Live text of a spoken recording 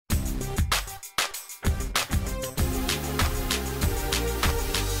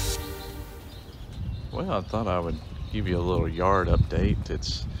Well, I thought I would give you a little yard update.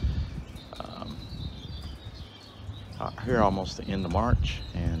 It's here almost the end of March,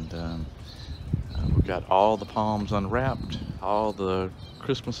 and we've got all the palms unwrapped, all the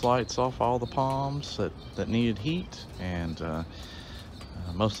Christmas lights off all the palms that needed heat, and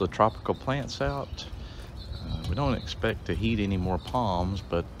most of the tropical plants out. We don't expect to heat any more palms,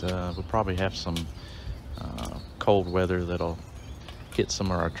 but we'll probably have some cold weather that'll hit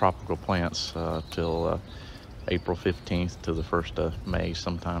some of our tropical plants till April 15th to the 1st of May,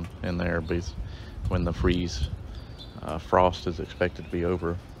 sometime in there, when the frost is expected to be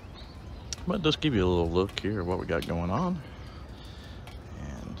over. But just give you a little look here at what we got going on.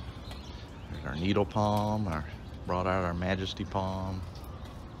 And there's our needle palm. Brought out our majesty palm.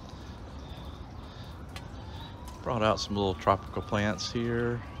 Brought out some little tropical plants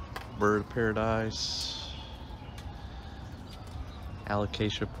here. Bird of paradise.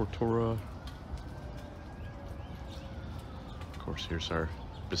 Alocasia portora. Of course, here's our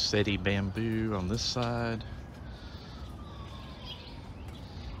Bessetti bamboo on this side.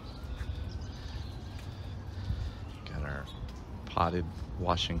 Got our potted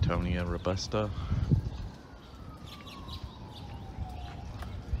Washingtonia robusta.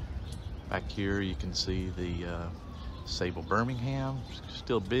 Back here you can see the Sabal Birmingham,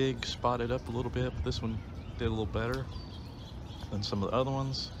 still big, spotted up a little bit, but this one did a little better than some of the other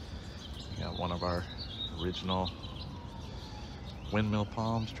ones. We got one of our original windmill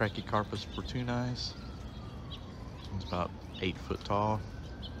palms, Trachycarpus fortunei. It's about 8 foot tall.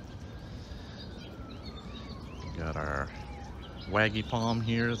 We got our waggy palm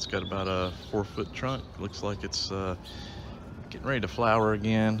here. It's got about a 4 foot trunk. Looks like it's getting ready to flower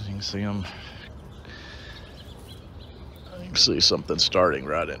again. You can see them. You can see something starting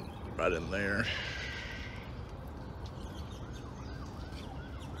right in there.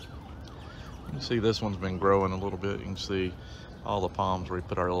 You can see this one's been growing a little bit. You can see all the palms where we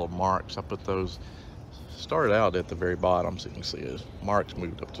put our little marks. I put those, started out at the very bottom, so you can see his marks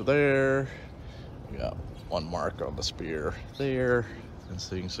moved up to there. We got one mark on the spear there, and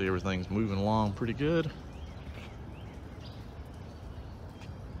so you can see everything's moving along pretty good.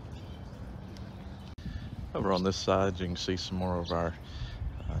 Over on this side, you can see some more of our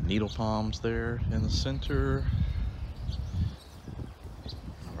needle palms there in the center.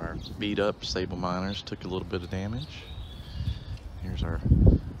 Our beat up sable miners took a little bit of damage. Here's our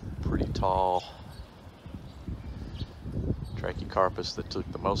pretty tall Trachycarpus that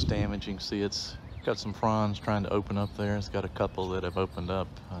took the most damage. You can see it's got some fronds trying to open up there. It's got a couple that have opened up,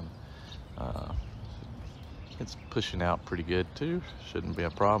 and it's pushing out pretty good too. Shouldn't be a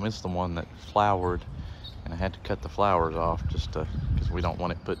problem. It's the one that flowered, and I had to cut the flowers off just because we don't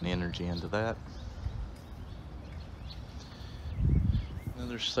want it putting energy into that.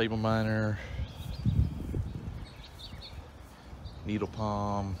 Another sable miner, needle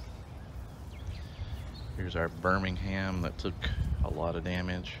palm. Here's our Birmingham that took a lot of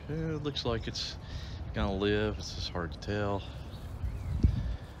damage. It looks like it's gonna live. It's just hard to tell.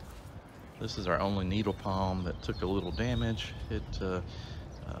 This is our only needle palm that took a little damage.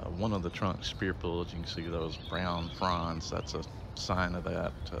 One of the trunks spear pulled. You can see those brown fronds. That's a sign of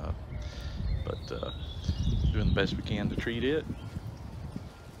that. But doing the best we can to treat it.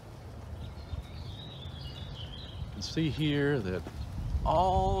 You can see here that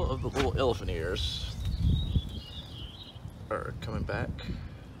all of the little elephant ears are coming back,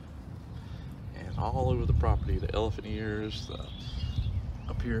 and all over the property, the elephant ears,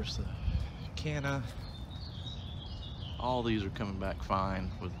 up here's the canna. All these are coming back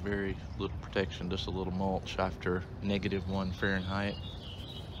fine with very little protection, just a little mulch after -1 Fahrenheit.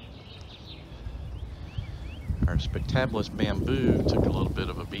 Our spectabilis bamboo took a little bit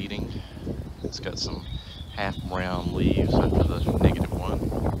of a beating. It's got some half brown leaves after the -1.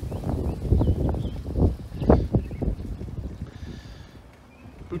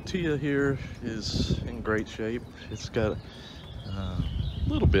 Butea here is in great shape. It's got a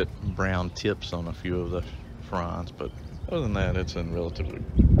little bit brown tips on a few of the fronds, but other than that, it's in relatively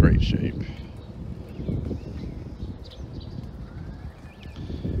great shape.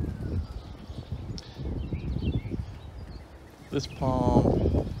 This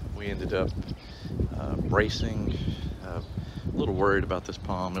palm, we ended up bracing. A little worried about this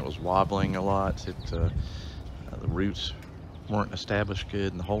palm. It was wobbling a lot. The roots weren't established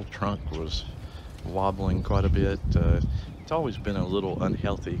good, and the whole trunk was wobbling quite a bit. It's always been a little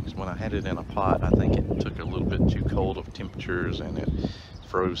unhealthy, because when I had it in a pot, I think it took a little bit too cold of temperatures and it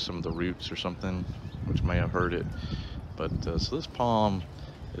froze some of the roots or something, which may have hurt it. But so this palm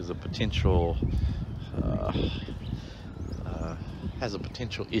is a potential has a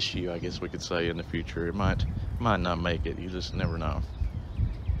potential issue, I guess we could say, in the future. It might not make it. You just never know.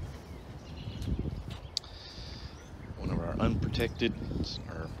 One of our unprotected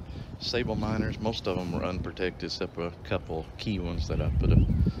or Sabal miners. Most of them are unprotected, except for a couple key ones that I put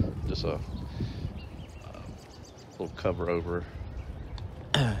just a little cover over.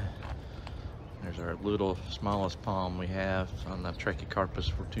 There's our little smallest palm we have on the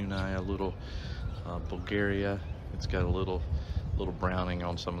Trachycarpus fortunei, a little Bulgaria. It's got a little browning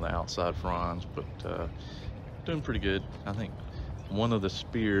on some of the outside fronds, but doing pretty good. I think one of the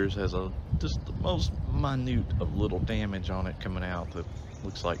spears has just the most minute of little damage on it coming out that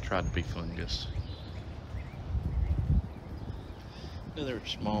looks like tried to be fungus. Another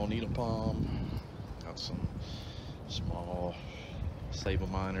small needle palm. Got some small Sabal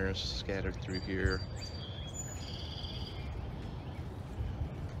miners scattered through here.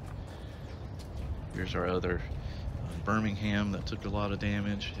 Here's our other Birmingham that took a lot of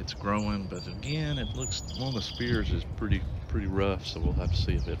damage. It's growing, but again, it looks, one of the spears is pretty rough, so we'll have to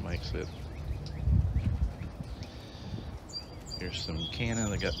see if it makes it. Here's some canna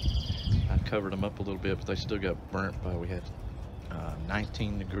that I covered them up a little bit, but they still got burnt by, we had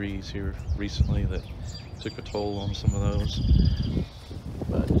 19 degrees here recently that took a toll on some of those.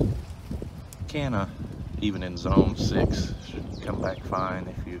 But canna, even in zone 6, should come back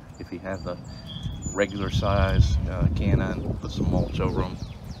fine if you have the regular size canna and put some mulch over them.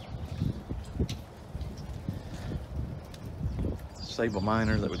 Sabal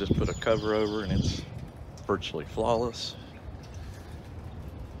miner that we just put a cover over, and it's virtually flawless.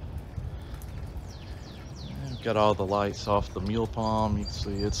 And got all the lights off the Mule Palm. You can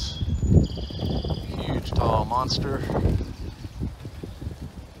see it's a huge tall monster. You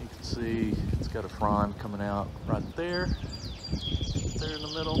can see it's got a frond coming out right there in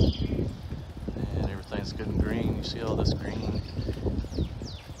the middle. Everything's good and green. You see all this green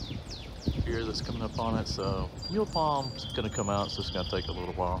here that's coming up on it. So Mule Palm's gonna come out. It's just gonna take a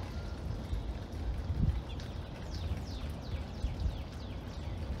little while.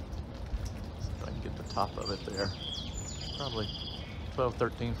 See if I can get the top of it there. Probably 12,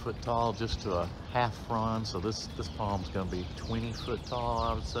 13 foot tall, just to a half frond. So this palm's gonna be 20 foot tall,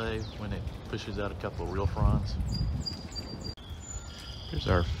 I would say, when it pushes out a couple of real fronds. Here's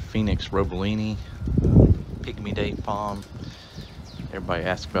our Phoenix Robellini pygmy date palm. Everybody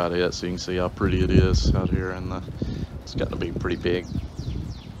asks about it, so you can see how pretty it is out here, and it's gotten to be pretty big.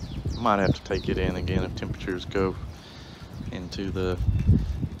 Might have to take it in again if temperatures go into the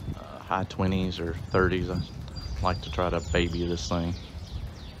high 20s or 30s. I like to try to baby this thing.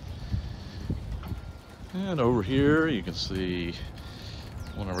 And over here you can see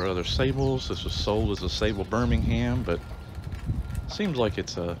one of our other Sabals. This was sold as a Sabal Birmingham, but seems like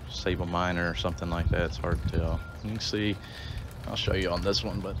it's a Sabal miner or something like that. It's hard to tell. You can see, I'll show you on this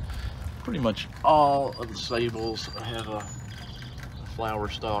one, but pretty much all of the Sabals have a flower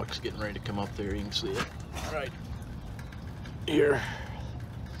stalks getting ready to come up there. You can see it right here,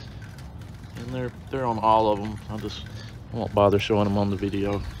 and they're on all of them. I won't bother showing them on the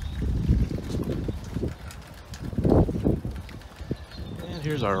video. And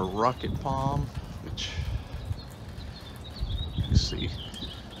here's our rocket palm, which you see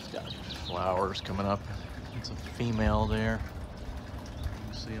it's got flowers coming up. It's a female there. You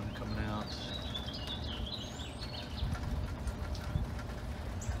can see them coming out.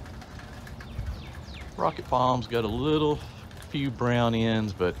 Rocket palm's got a few brown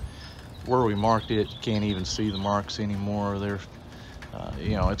ends, but where we marked it, you can't even see the marks anymore. They're,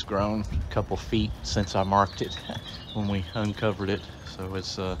 you know, it's grown a couple feet since I marked it when we uncovered it. So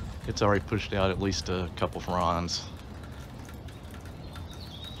it's already pushed out at least a couple fronds.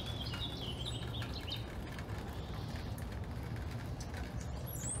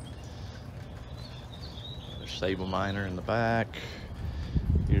 Sabal miner in the back.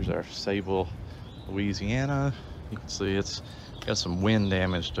 Here's our Sabal Louisiana. You can see it's got some wind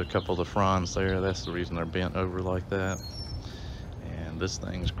damage to a couple of the fronds there. That's the reason they're bent over like that. And this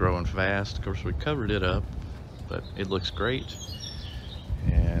thing's growing fast. Of course, we covered it up, but it looks great.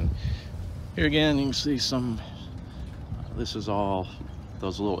 And here again, you can see some, this is all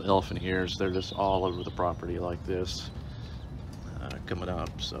those little elephant ears. They're just all over the property like this. Coming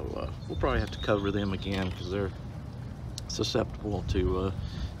up, so we'll probably have to cover them again because they're susceptible to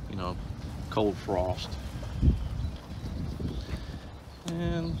you know, cold frost.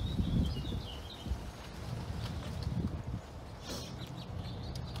 And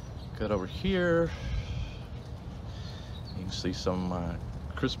cut over here, you can see some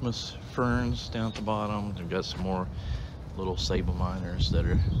Christmas ferns down at the bottom. We've got some more little Sabal miners that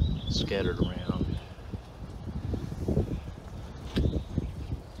are scattered around.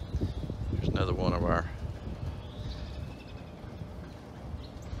 of our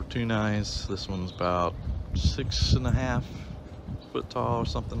fortunei. This one's about 6.5 foot tall or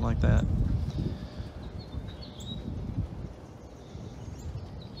something like that.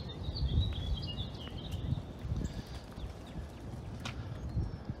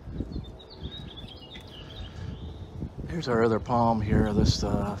 Here's our other palm here, this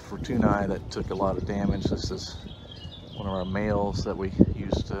fortunei that took a lot of damage. This is one of our males that we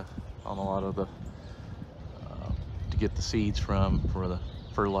used to on a lot of the to get the seeds from for the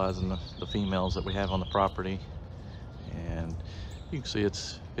fertilizing the females that we have on the property. And you can see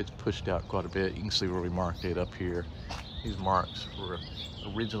it's pushed out quite a bit. You can see where we marked it up here. These marks were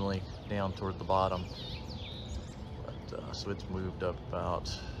originally down toward the bottom, but so it's moved up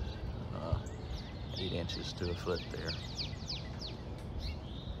about 8 inches to a foot there.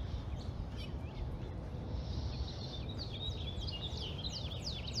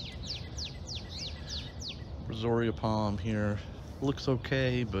 Brazoria palm here looks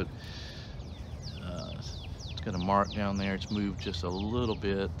okay, but it's got a mark down there. It's moved just a little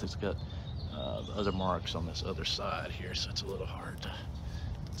bit. It's got the other marks on this other side here, so it's a little hard to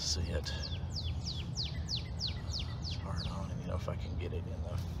see it. It's hard on it, you know, if I can get it in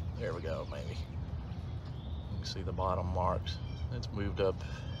the, there we go, maybe. You can see the bottom marks. It's moved up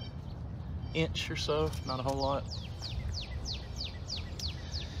inch or so, not a whole lot.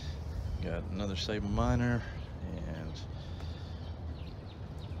 Got another Sabal minor, and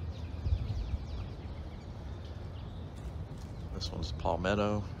this one's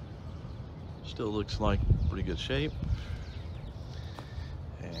palmetto. Still looks like pretty good shape.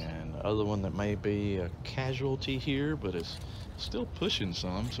 And the other one that may be a casualty here, but it's still pushing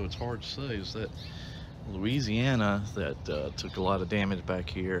some, so it's hard to say, is that Louisiana that took a lot of damage back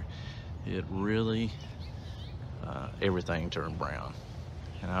here. It really, everything turned brown.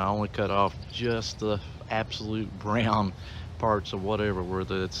 And I only cut off just the absolute brown parts of whatever,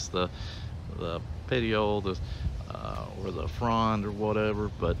 whether it's the petiole, or the frond or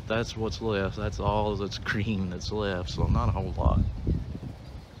whatever, but that's what's left. That's all that's green that's left, so not a whole lot.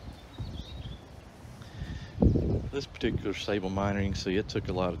 This particular Sabal minor, you can see it took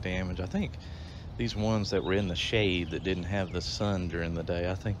a lot of damage. I think these ones that were in the shade that didn't have the sun during the day,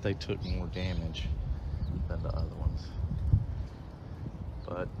 I think they took more damage than the other ones.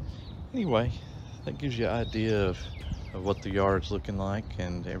 But anyway, that gives you an idea of what the yard's looking like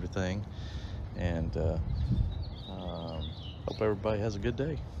and everything. And hope everybody has a good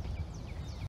day.